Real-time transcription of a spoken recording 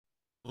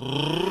On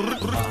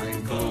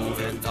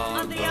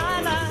the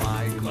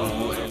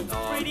island,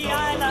 pretty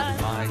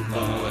island,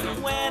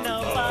 where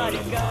nobody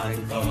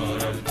goes.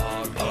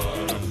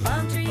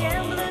 Palm tree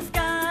and blue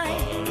sky,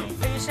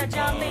 fish are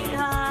jumping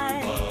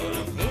high.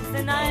 It's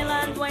an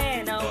island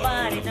where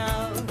nobody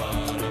knows.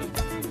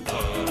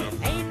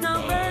 Ain't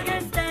no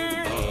burger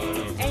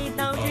stand, ain't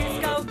no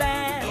disco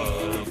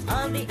band.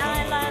 On the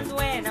island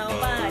where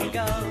nobody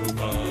goes.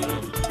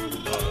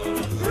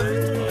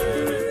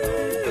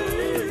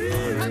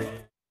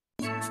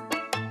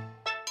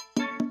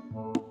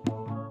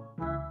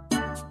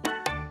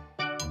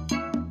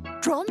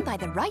 Drawn by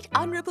the Right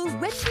Honourable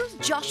Wendell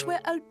Joshua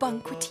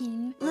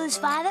Albanquetine. Lou's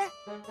father?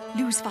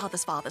 Lou's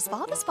father's father's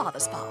father's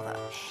father's father.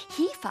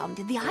 He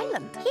founded the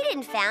island. He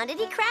didn't found it,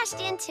 he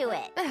crashed into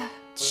it.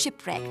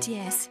 Shipwrecked,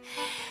 yes.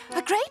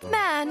 A great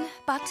man,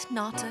 but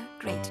not a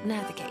great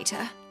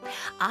navigator.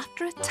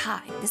 After a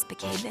time, this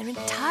became their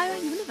entire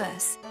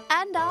universe.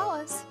 And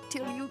ours,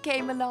 till you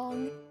came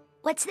along.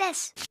 What's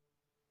this?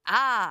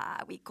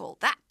 Ah, we call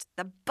that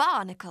the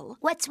Barnacle.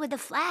 What's with the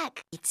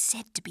flag? It's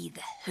said to be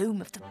the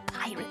home of the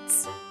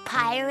pirates.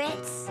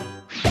 Pirates?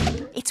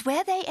 It's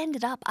where they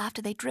ended up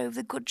after they drove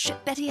the good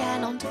ship Betty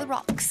Ann onto the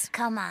rocks.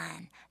 Come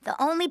on. The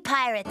only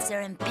pirates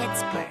are in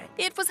Pittsburgh.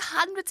 It was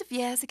hundreds of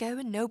years ago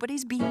and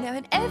nobody's been there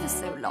in ever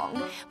so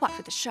long. What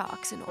with the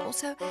sharks and all,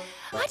 so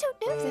I don't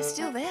know if they're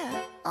still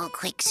there. Old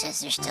Queek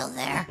says they're still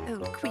there.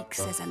 Old Queek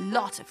says a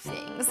lot of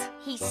things.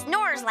 He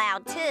snores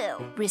loud,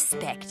 too.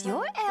 Respect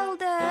your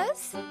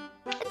elders.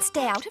 And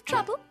stay out of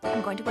trouble.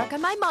 I'm going to work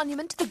on my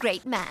monument to the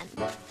great man.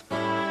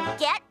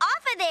 Get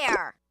off of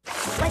there!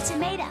 What's it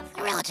made of?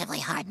 A relatively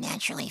hard,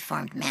 naturally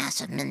formed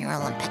mass of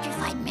mineral and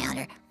petrified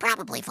matter,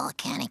 probably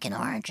volcanic in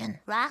origin.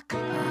 Rock?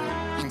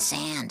 And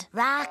sand.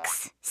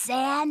 Rocks,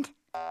 sand,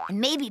 and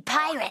maybe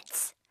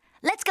pirates.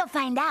 Let's go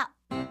find out.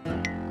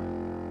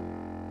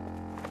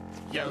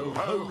 Yo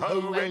ho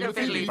ho and a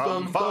fiddly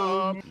bum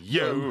bum.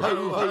 Yo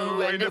ho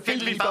ho and a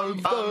fiddly bum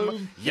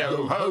bum.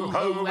 Yo ho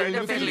ho and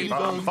a fiddly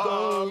bum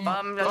bum.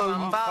 Bum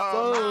bum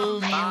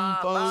bum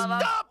bum.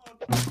 Stop!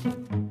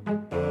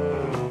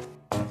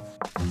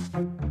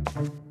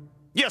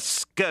 You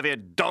scurvy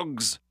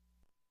dogs!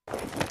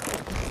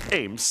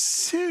 I'm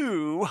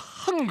so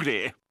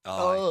hungry.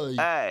 Aye.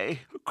 I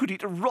could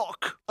eat a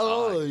rock.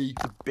 Aye.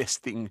 The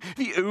best thing,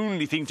 the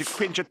only thing to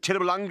quench a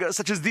terrible hunger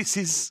such as this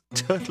is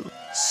turtle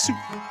soup.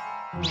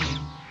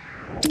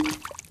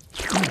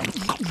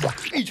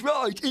 He's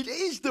right, it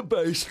is the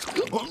best.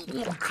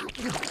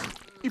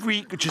 If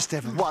we could just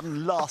have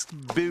one last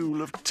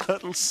bowl of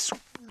turtle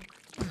soup.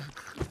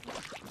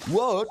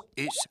 What?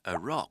 It's a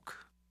rock.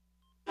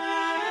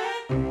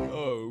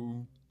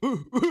 Oh.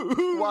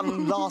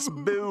 One last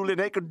bowl and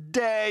I could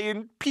die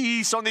in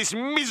peace on this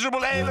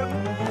miserable island.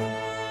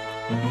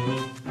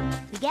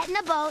 We get in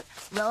the boat,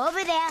 row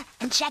over there,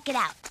 and check it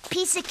out.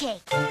 Piece of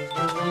cake.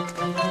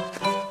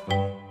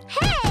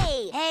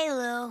 Hey! Hey,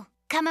 Lou.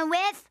 Coming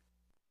with?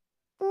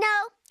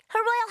 No, Her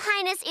Royal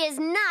Highness is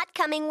not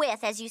coming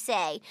with, as you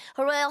say.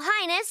 Her Royal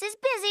Highness is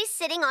busy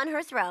sitting on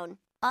her throne.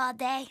 All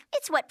day?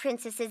 It's what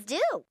princesses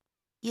do.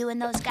 You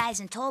and those guys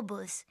in toll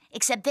booths,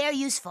 except they're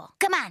useful.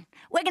 Come on,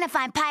 we're gonna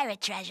find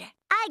pirate treasure.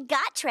 I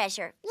got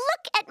treasure.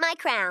 Look at my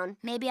crown.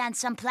 Maybe on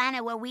some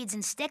planet where weeds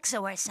and sticks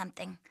are worth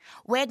something.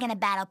 We're gonna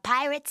battle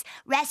pirates,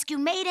 rescue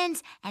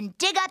maidens, and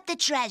dig up the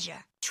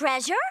treasure.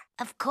 Treasure?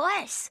 Of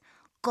course.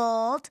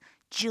 Gold,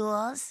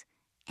 jewels,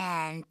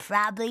 and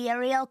probably a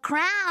real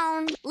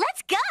crown.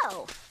 Let's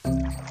go!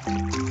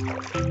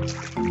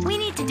 We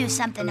need to do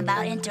something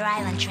about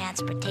inter-island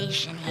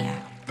transportation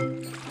here.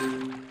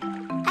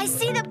 I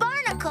see the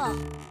Barnacle.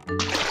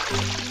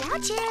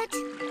 Watch it.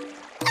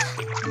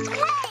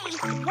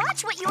 Hey,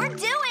 watch what you're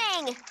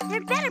doing.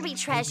 There better be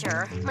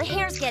treasure. My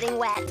hair's getting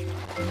wet.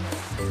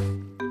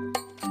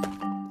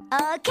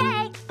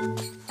 Okay.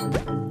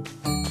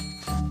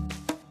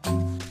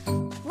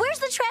 Where's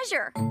the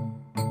treasure?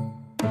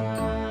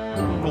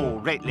 All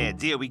right,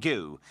 lads, here we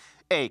go.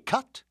 A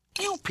cut,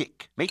 you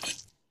pick,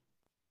 mate.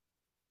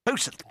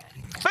 Bosun!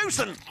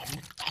 Bosun!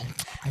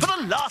 For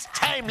the last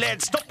time,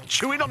 lads, stop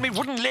chewing on me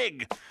wooden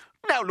leg.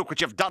 Now look what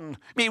you've done.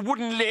 Me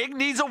wooden leg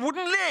needs a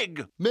wooden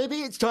leg.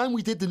 Maybe it's time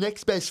we did the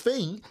next best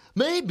thing.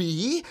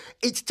 Maybe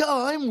it's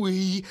time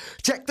we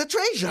check the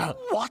treasure.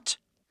 What?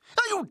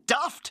 Are you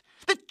daft?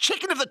 The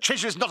checking of the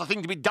treasure is not a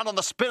thing to be done on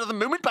the spur of the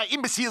moment by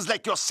imbeciles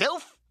like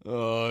yourself.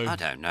 I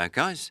don't know,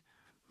 guys.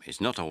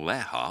 It's not all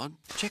that hard.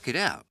 Check it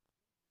out.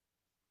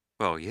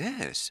 Well,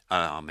 yes.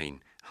 I'm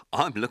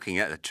looking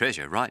at the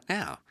treasure right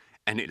now,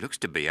 and it looks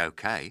to be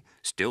okay,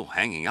 still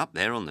hanging up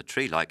there on the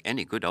tree like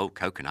any good old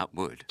coconut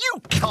would. You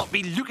can't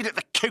be looking at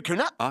the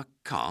coconut. I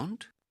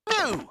can't?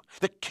 No,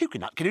 the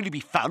coconut can only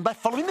be found by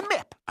following the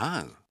map.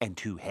 Oh. And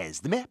who has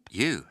the map?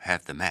 You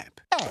have the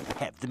map. I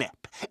have the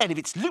map. And if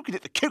it's looking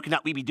at the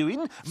coconut we be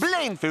doing,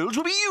 blindfolds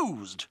will be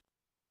used.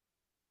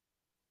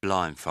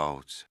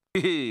 Blindfolds.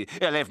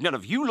 I'll have none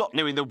of you lot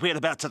knowing the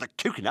whereabouts of the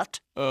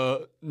coconut.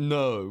 No.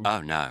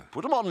 Oh, no.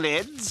 Put 'em on,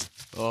 lads.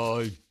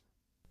 Aye.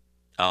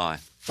 I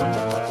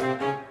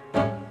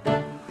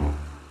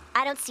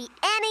don't see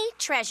any any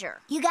treasure.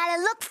 You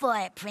gotta look for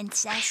it,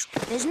 Princess.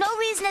 There's no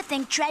reason to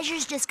think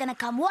treasure's just gonna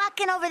come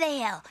walking over the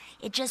hill.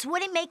 It just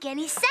wouldn't make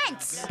any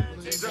sense.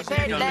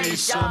 There'll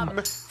some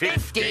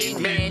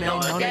 15 men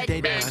on a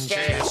dead man's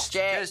chest.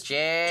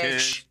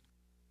 Cheers.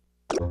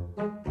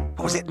 What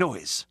was that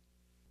noise?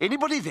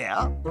 Anybody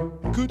there?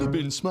 Could have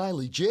been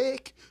Smiley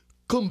Jake.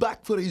 Come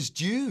back for his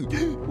due.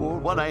 Or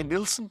One-Eye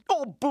Nilsson?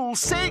 Or Bull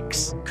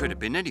Sakes? Could have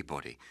been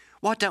anybody.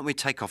 Why don't we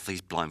take off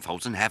these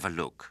blindfolds and have a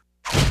look?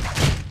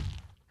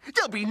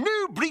 There'll be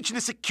no breaching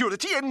of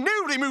security and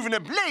no removing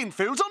of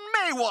blindfolds on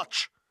my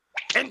watch.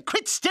 And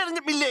quit staring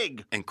at me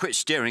leg. And quit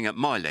staring at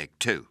my leg,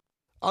 too.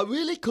 I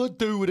really could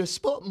do with a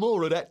spot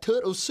more of that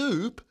turtle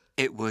soup.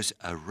 It was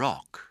a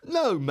rock.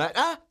 No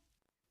matter.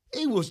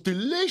 It was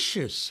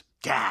delicious.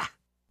 Ah.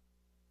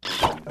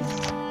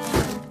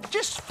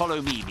 Just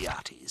follow me, me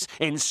hearties,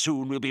 and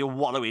soon we'll be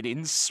wallowing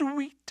in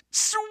sweet,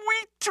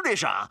 sweet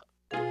treasure.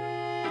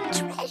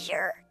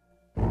 Treasure?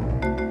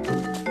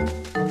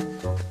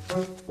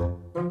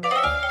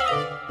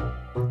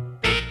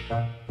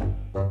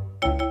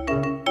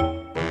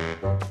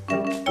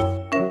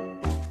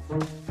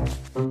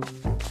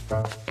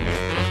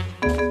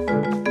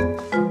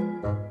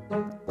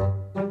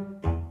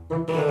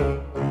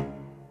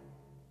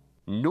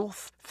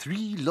 North,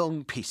 3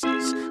 long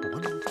paces.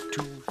 1,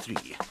 2, 3.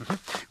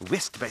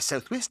 West by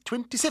southwest,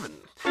 27.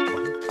 1,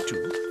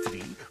 2,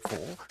 3, 4,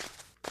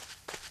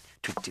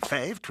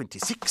 25,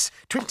 26,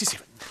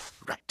 27.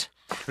 Right.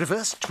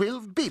 Reverse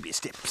 12 baby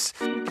steps.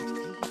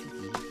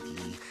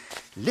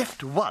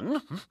 Left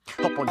 1.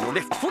 Hop on your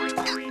left foot.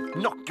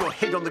 Knock your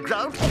head on the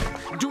ground.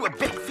 Do a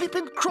backflip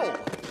and crawl.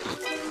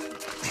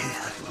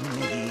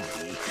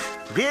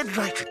 Red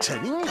right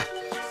returning.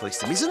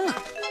 Hoist the mizzen.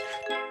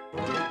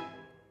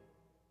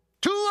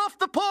 2 off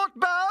the port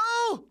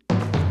bow.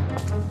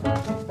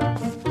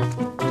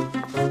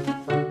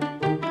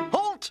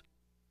 Halt!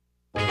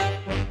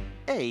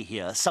 I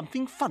hear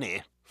something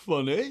funny.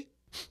 Funny?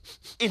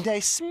 And I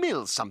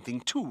smell something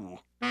too.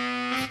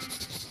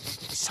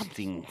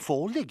 Something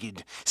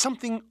four-legged.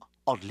 Something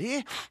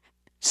oddly,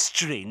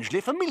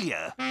 strangely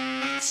familiar.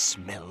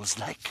 Smells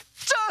like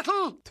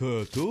turtle.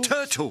 Turtle?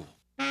 Turtle!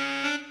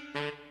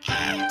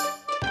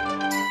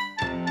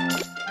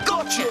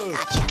 Gotcha!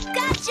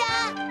 Gotcha!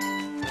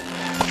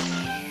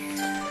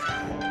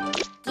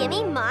 Give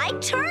me my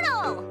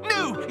turtle.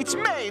 No, it's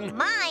mine.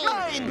 Mine.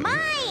 Mine.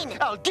 Mine.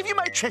 I'll give you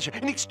my treasure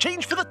in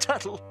exchange for the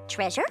turtle.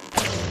 Treasure?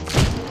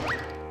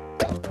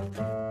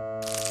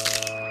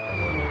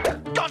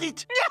 Got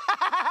it!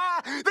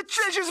 The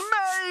treasure's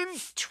mine!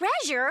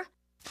 Treasure?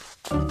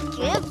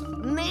 Give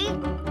me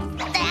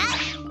that.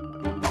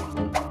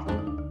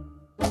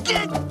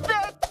 Get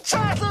that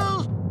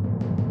turtle!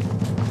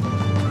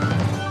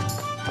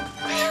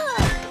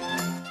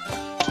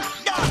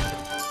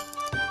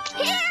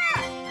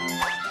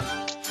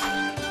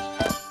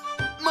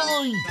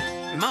 Mine!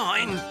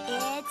 Mine?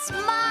 It's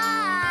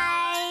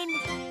mine!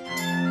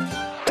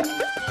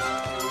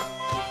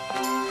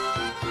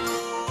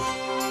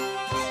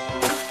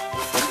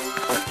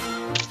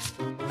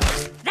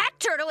 That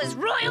turtle is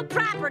royal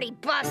property,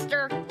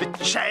 Buster. The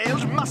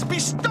child must be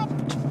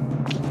stopped!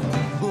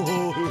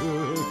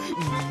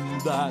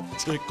 That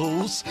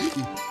tickles.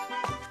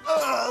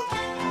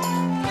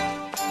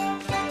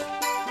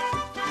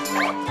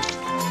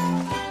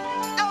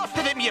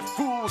 After them, you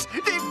fools!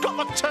 They've got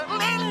the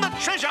turtle and the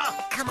treasure!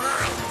 Come on.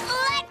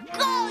 Let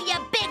go, you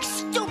big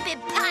stupid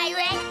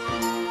pirate!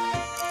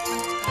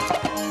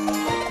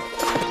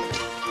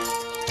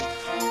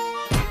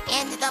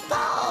 Into the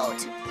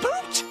boat.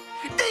 Boat?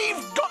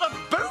 They've got a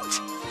boat?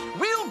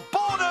 We'll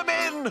board her,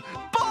 men!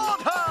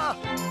 Board her!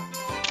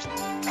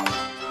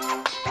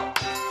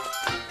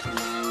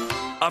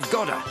 I've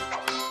got her.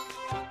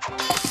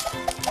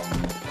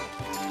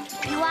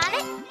 You want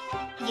it?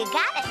 You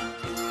got it.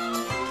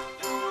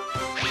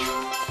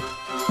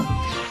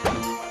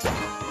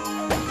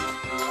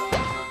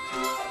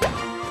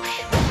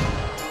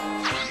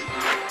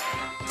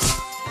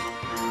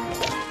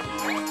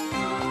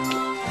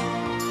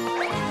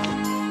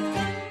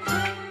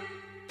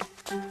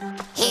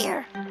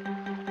 Here.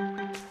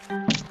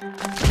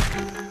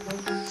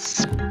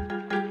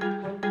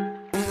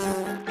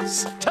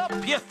 Stop,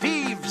 you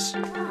thieves!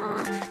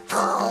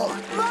 Pull.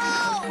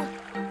 Row!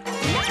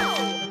 No!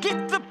 Get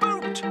the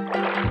boat!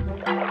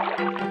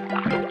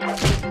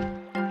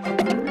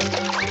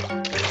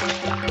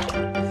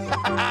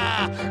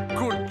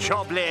 Good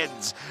job,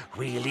 lads.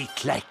 We'll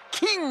eat like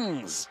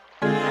kings.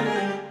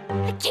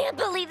 I can't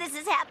believe this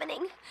is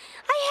happening.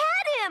 I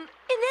had him,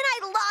 and then I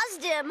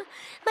lost him.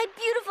 My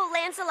beautiful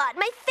Lancelot,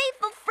 my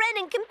faithful friend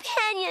and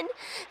companion.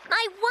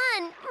 My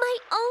one, my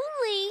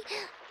only.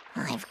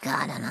 I've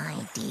got an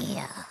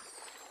idea.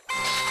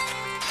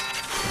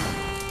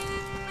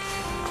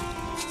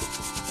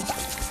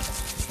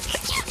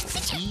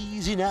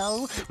 Easy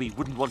now. We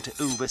wouldn't want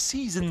to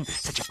over-season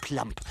such a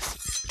plump,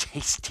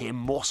 tasty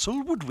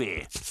morsel, would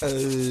we?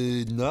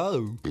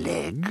 No.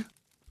 Leg,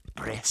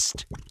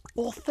 breast,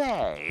 or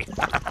thigh?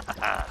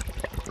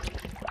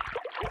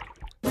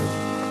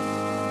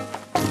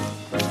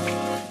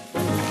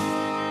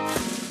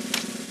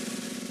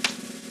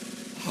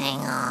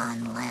 Hang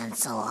on,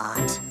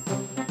 Lancelot.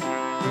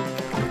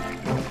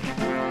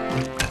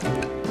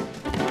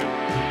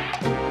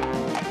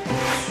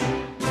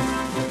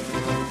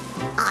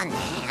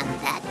 Unhand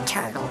that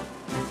turtle.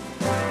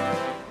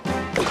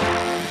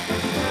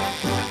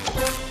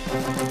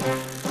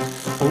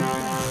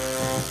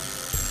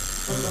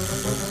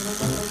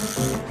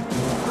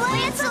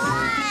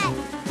 Lancelot!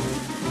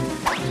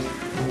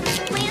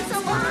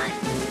 Lancelot!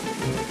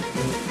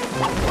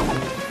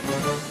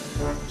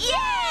 Yeah!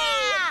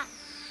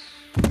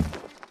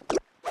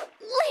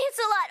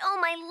 Lancelot, oh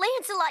my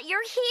Lancelot,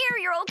 you're here,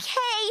 you're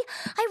okay.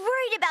 I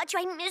worried about you,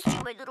 I missed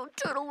you, my little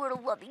turtle,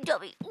 little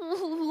lovey-dovey.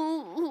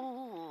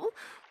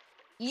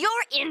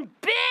 You're in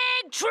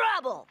big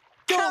trouble.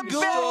 Come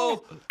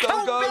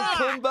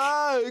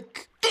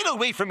back! Get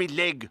away from me,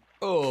 leg!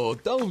 Oh,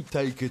 don't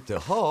take it to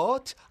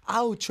heart.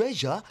 Our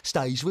treasure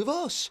stays with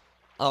us.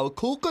 Our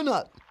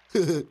coconut.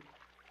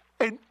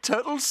 And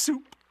turtle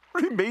soup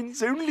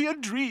remains only a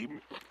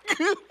dream.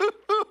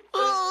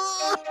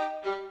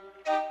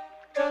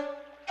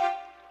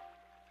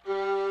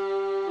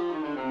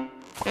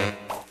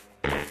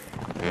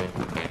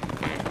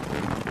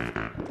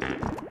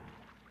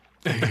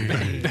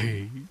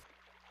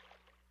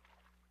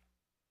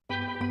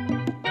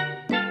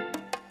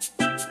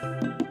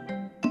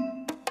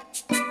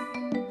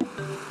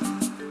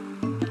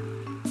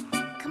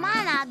 Come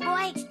on, Og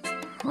boy.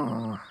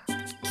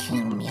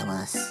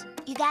 Cumulus.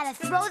 You gotta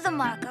throw the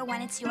marker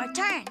when it's your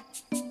turn.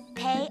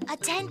 Pay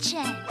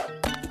attention.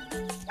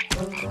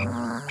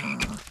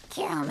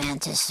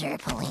 Caromantis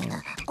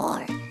serpulina,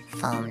 or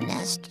foam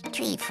nest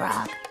tree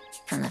frog,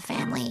 from the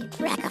family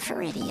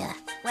Brachyphyridia.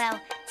 Well,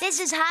 this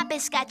is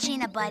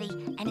Hoppiscotchina, buddy,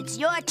 and it's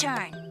your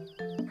turn.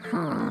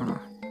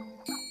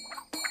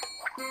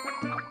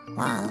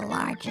 One of the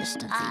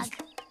largest of the Og,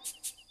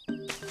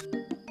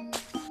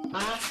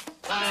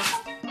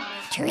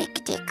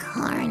 Trichtic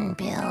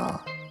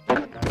hornbill.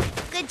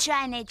 good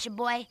try, nature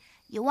boy.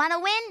 You wanna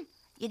win?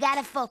 You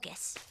gotta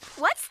focus.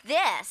 What's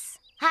this?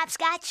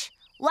 Hopscotch,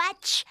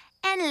 watch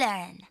and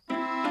learn.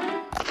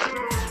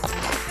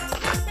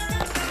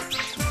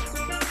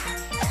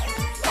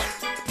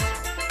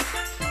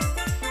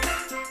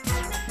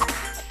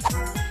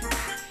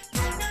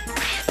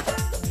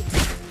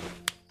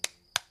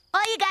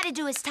 All you gotta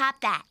do is top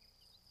that.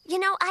 You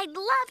know, I'd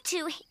love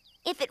to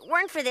if it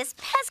weren't for this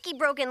pesky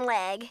broken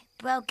leg.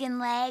 Broken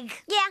leg.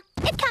 Yeah,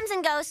 it comes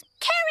and goes.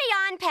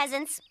 Carry on,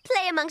 peasants.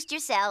 Play amongst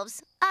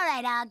yourselves. All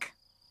right, Og.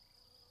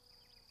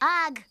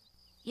 Og,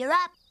 you're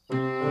up.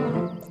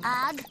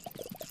 Og.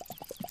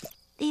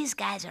 These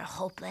guys are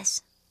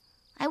hopeless.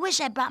 I wish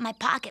I brought my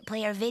pocket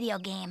player video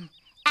game.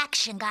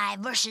 Action Guy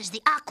versus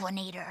the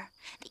Aquanator.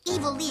 The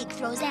evil league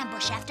throws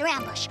ambush after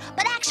ambush,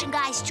 but Action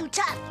Guy's too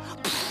tough.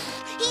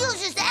 He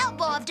uses the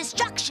elbow of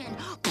destruction.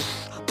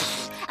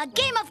 A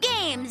game of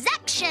games,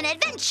 action,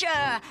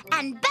 adventure,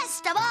 and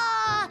best of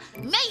all,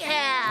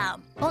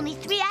 mayhem. Only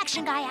 3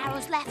 Action Guy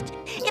arrows left.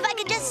 If I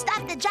could just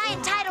stop the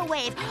giant tidal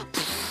wave,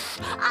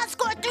 I'll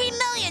score 3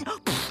 million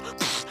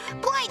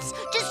points,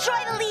 destroy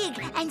the league,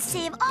 and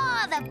save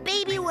all the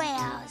baby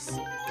whales.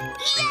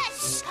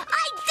 Yes!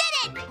 I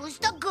did it! Who's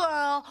the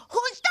girl?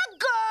 Who's the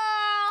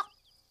girl?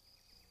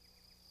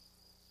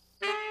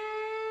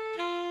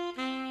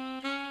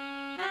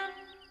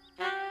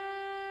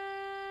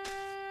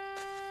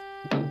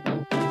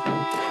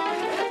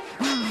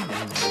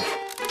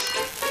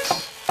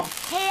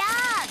 Hey,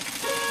 Og!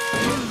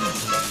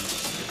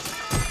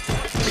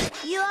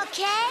 You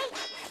okay?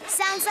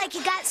 Sounds like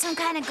you got some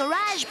kind of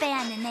garage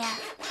band in there.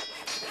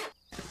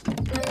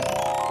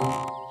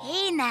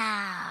 Hey,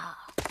 now.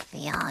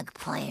 The Og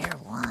player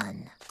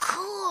won.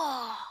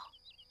 Cool.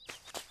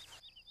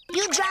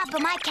 You drop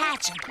him, I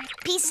catch him.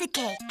 Piece of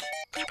cake.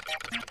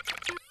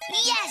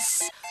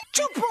 Yes!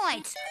 2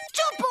 points!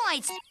 2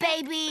 points,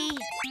 baby!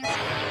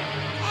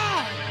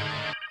 Hey,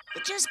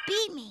 you just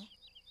beat me.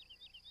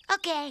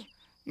 Okay,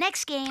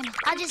 next game,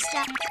 I'll just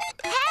stop.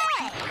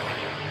 Hey!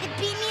 It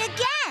beat me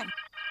again!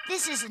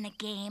 This isn't a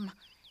game.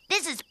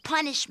 This is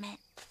punishment.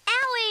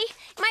 Owie,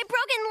 my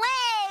broken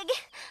leg.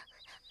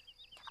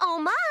 Oh,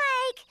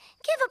 Mike,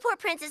 give a poor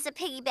princess a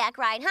piggyback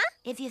ride, huh?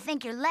 If you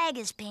think your leg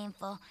is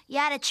painful, you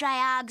ought to try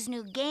Og's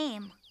new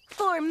game.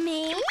 For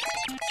me?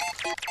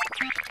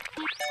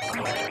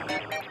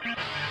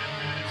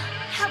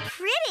 How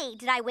pretty.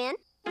 Did I win?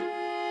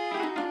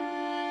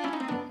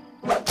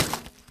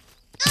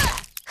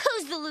 Ugh,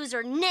 who's the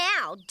loser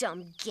now,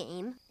 dumb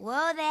game?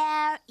 Whoa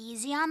there,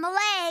 easy on the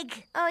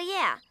leg. Oh,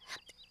 yeah.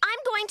 I'm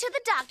going to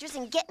the doctor's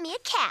and get me a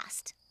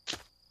cast.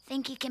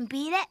 Think you can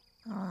beat it?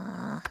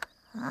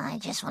 I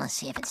just want to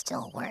see if it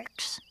still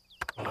works.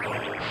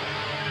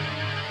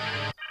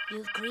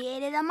 You've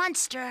created a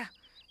monster.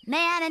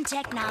 Man and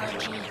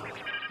technology.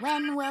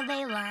 When will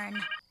they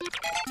learn?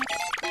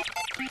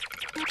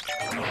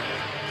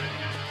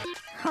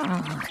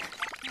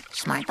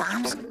 Smart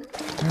bombs?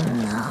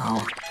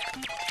 No.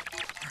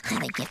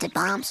 Highly gifted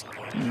bombs?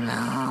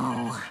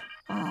 No.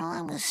 Oh,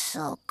 I was was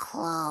so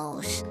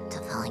close to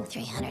falling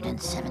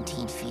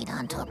 317 feet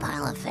onto a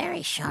pile of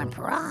very sharp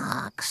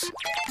rocks.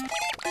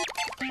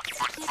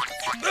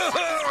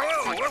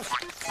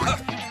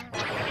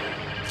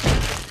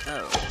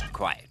 Oh,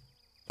 quiet.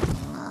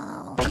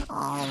 Oh,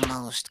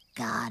 almost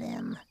got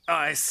him.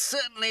 I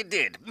certainly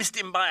did. Missed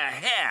him by a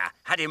hair.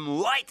 Had him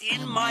right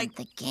in my...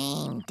 The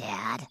game,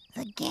 Dad.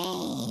 The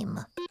game.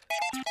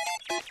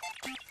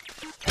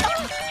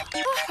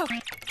 Oh,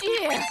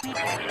 dear.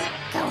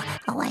 Go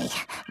away.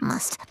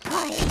 Must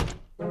play.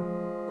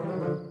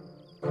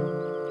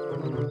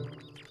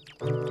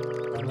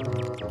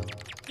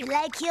 Your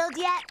leg healed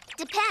yet?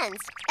 Depends.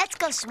 Let's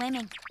go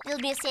swimming.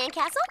 Build me a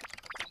sandcastle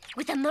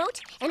with a moat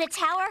and a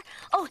tower.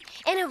 Oh,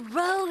 and a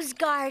rose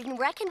garden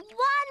where I can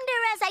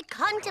wander as I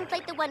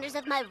contemplate the wonders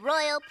of my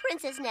royal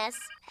princessness.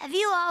 Have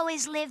you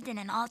always lived in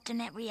an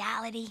alternate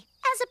reality?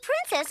 As a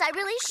princess, I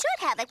really should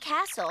have a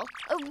castle.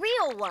 A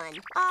real one.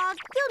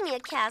 Build me a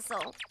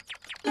castle.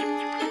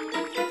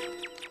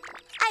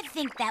 I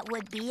think that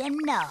would be a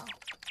no.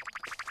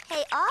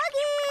 Hey,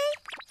 Augie!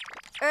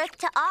 Earth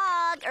to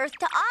Og, Earth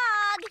to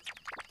Og!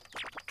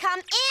 Come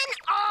in,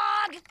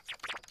 Og!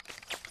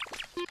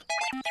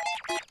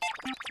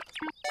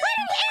 Put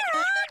him here,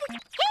 Og!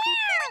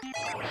 Here!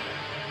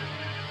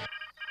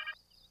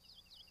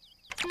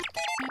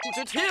 Put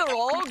it here,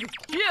 Og!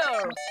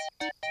 Here!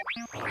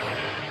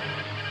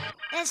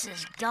 This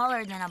is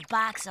duller than a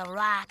box of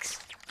rocks.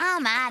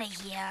 I'm out of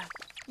here.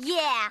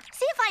 Yeah,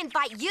 see if I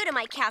invite you to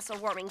my castle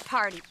warming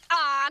party,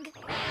 Og!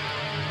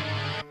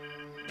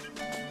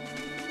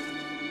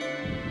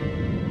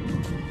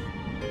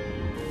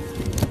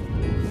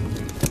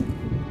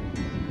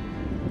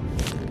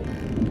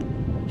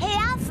 Hey,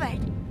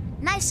 Alfred.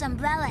 Nice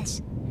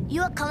umbrellas.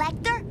 You a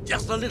collector?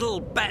 Just a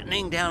little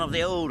battening down of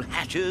the old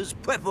hatches,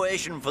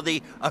 preparation for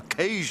the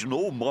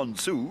occasional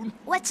monsoon.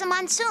 What's a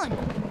monsoon?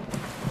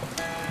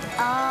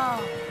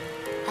 Oh,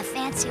 a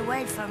fancy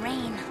word for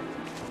rain.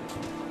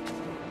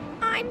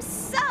 I'm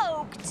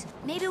soaked!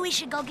 Maybe we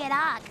should go get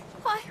Og.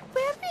 Why,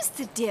 where is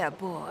the dear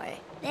boy?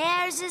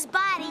 There's his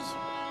body.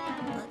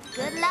 But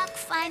good luck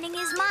finding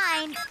his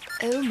mind.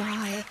 Oh,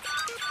 my.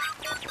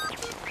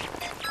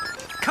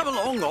 Come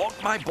along, Og,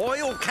 my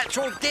boy, or catch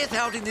your death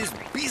out in this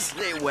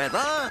beastly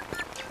weather.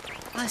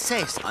 I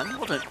say, son,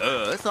 what on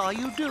earth are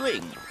you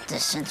doing?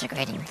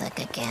 Disintegrating the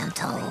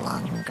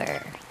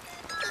Gigantolunger.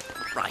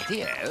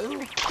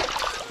 Rightio.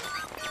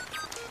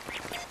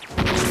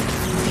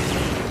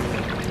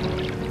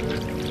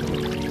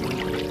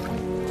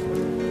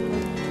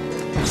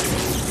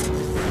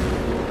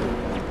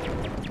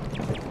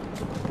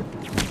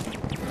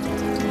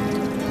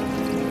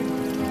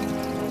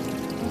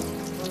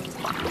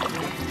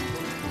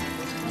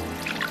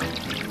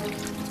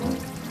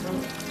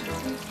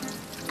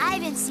 I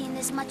haven't seen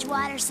this much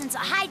water since a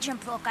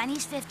hydrant broke on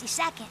East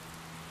 52nd.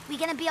 We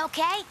gonna be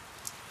okay?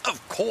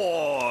 Of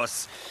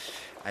course.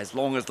 As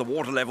long as the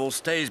water level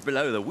stays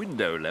below the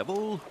window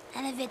level.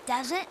 And if it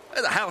doesn't?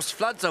 The house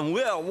floods and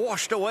we're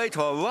washed away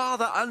to a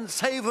rather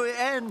unsavory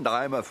end,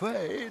 I'm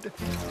afraid. Do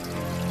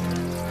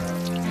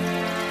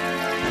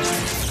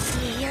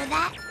you hear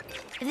that?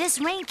 If this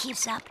rain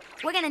keeps up,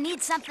 we're gonna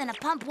need something to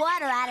pump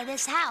water out of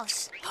this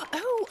house.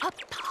 Oh, a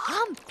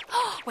pump.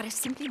 Oh, what a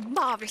simply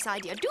marvelous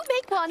idea. Do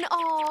make one,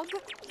 Og.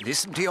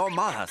 Listen to your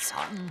mother,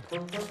 son.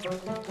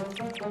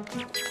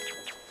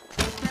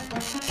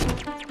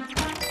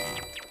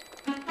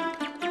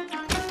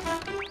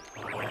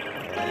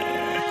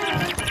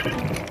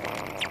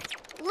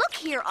 Look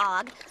here,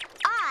 Og.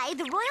 I,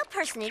 the royal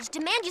personage,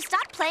 demand you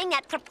stop playing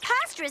that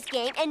preposterous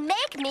game and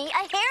make me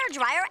a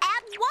hairdryer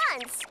at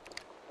once.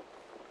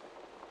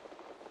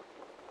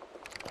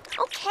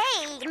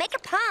 Okay, make a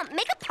pump,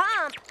 make a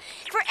pump.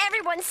 For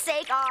everyone's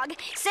sake, Og,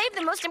 save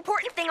the most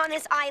important thing on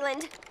this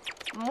island.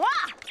 Moi!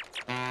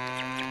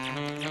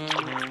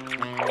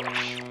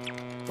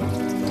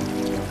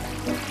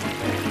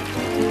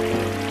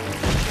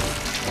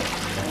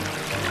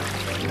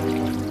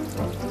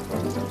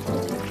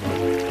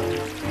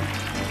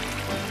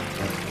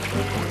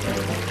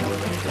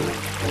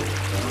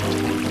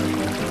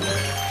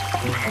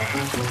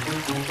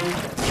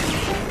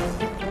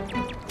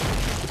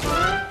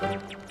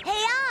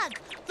 Hey, Og!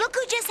 Look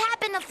who just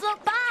happened to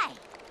float by.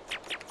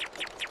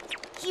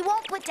 He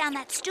won't put down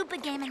that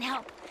stupid game and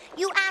help.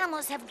 You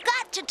animals have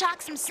got to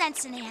talk some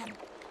sense into him.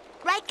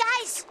 Right,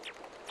 guys?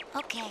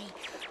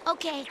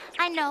 Okay,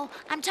 I know.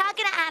 I'm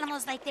talking to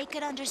animals like they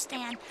could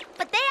understand,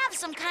 but they have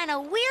some kind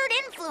of weird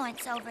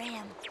influence over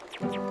him.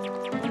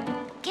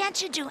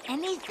 Can't you do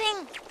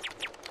anything?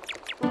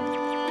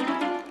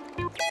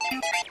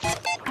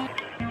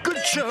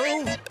 Good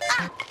show.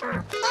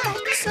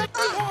 So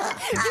dear.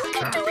 You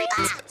can do it.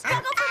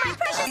 Struggle for my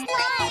precious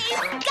life!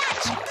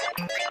 Gotcha!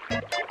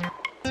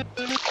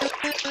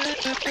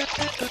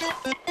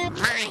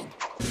 Mine.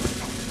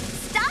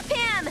 Stop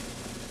him!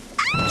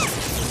 Ah!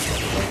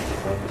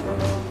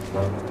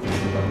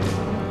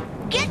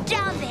 Get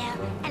down there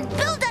and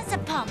build us a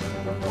pump.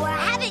 Or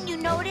haven't you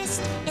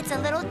noticed? It's a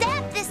little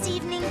damp this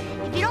evening.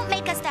 If you don't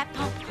make us that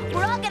pump,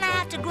 we're all gonna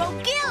have to grow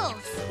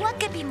gills. What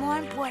could be more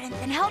important important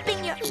than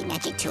helping your... Eat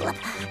magic tulip.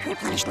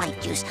 Replenish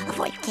life juice.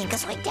 Avoid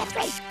kinkozoid death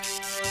ray.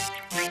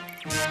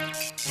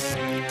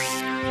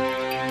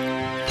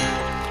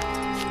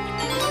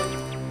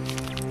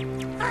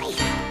 I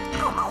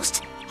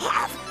almost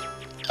have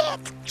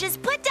it.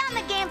 Just put down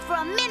the game for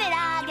a minute,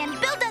 Og,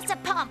 and build us a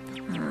pump.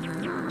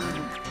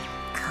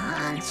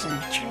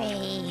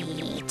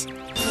 Concentrate.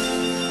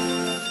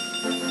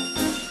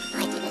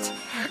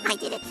 I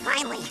did it.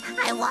 Finally.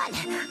 I won.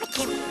 I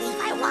can't believe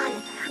I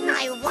won.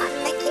 I won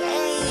the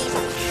game.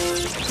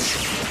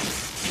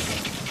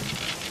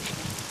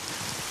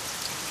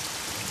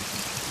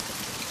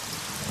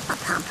 A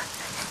pump.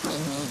 We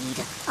need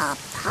a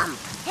pump.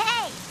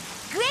 Hey,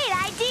 great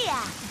idea.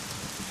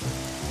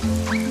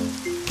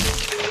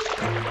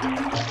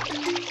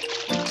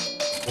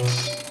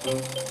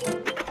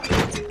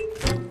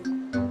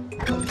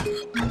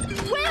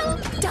 Well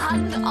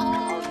done,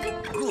 Og.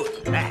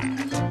 Good lad.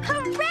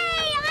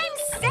 Hooray! I'm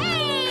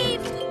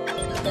saved!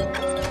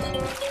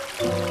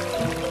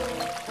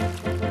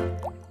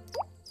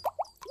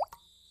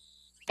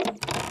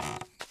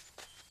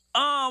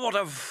 Ah, what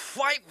a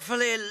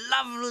frightfully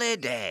lovely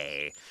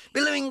day.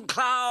 Billowing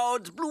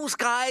clouds, blue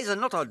skies,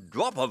 and not a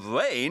drop of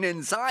rain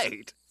in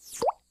sight.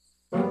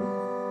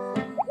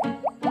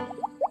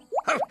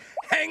 Oh,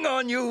 hang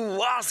on, you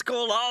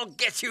rascal, I'll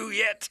get you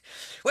yet.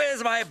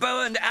 Where's my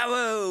bow and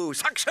arrow?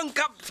 Suction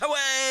cups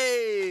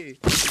away!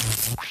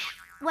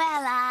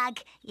 Well,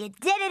 Og, you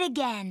did it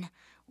again.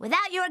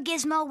 Without your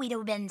gizmo, we'd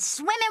have been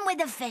swimming with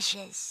the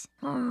fishes.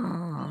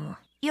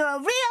 You're a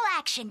real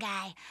action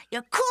guy.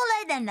 You're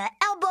cooler than the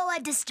elbow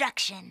of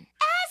destruction.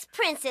 As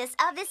princess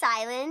of this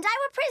island, I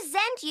will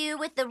present you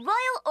with the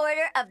royal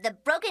order of the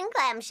broken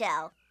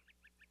clamshell.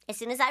 As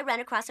soon as I run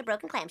across a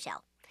broken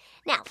clamshell.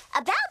 Now,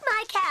 about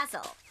my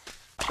castle.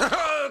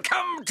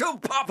 Come to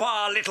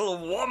Papa, little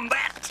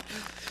wombat.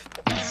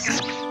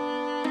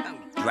 Oh,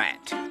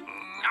 drat.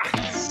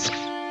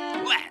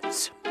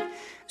 Rats.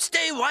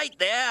 Stay right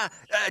there.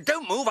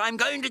 Don't move. I'm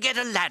going to get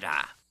a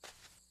ladder.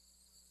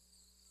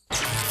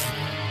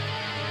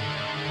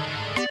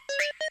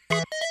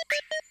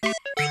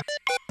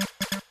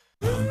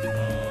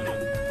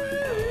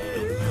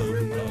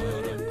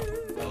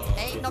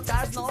 Ain't no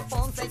cars, no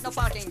phones, ain't no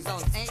parking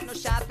zones, ain't no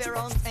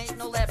chaperones, ain't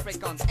no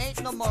leprechauns,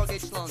 ain't no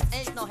mortgage loans,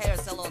 ain't no hair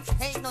salons,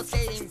 ain't no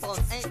skating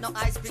phones, ain't no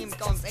ice cream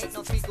cones, ain't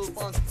no free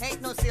coupons, ain't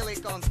no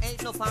silicones,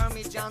 ain't no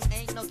parmesan,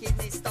 ain't no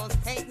kidney stones,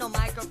 ain't no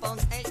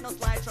microphones, ain't no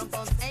slide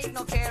trombones, ain't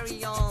no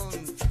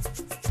carry-ons.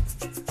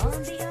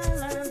 On the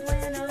island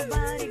where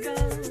nobody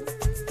goes.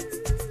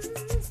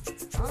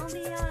 On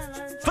the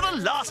island. For the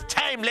last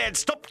time, lad,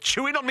 stop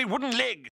chewing on me wooden leg.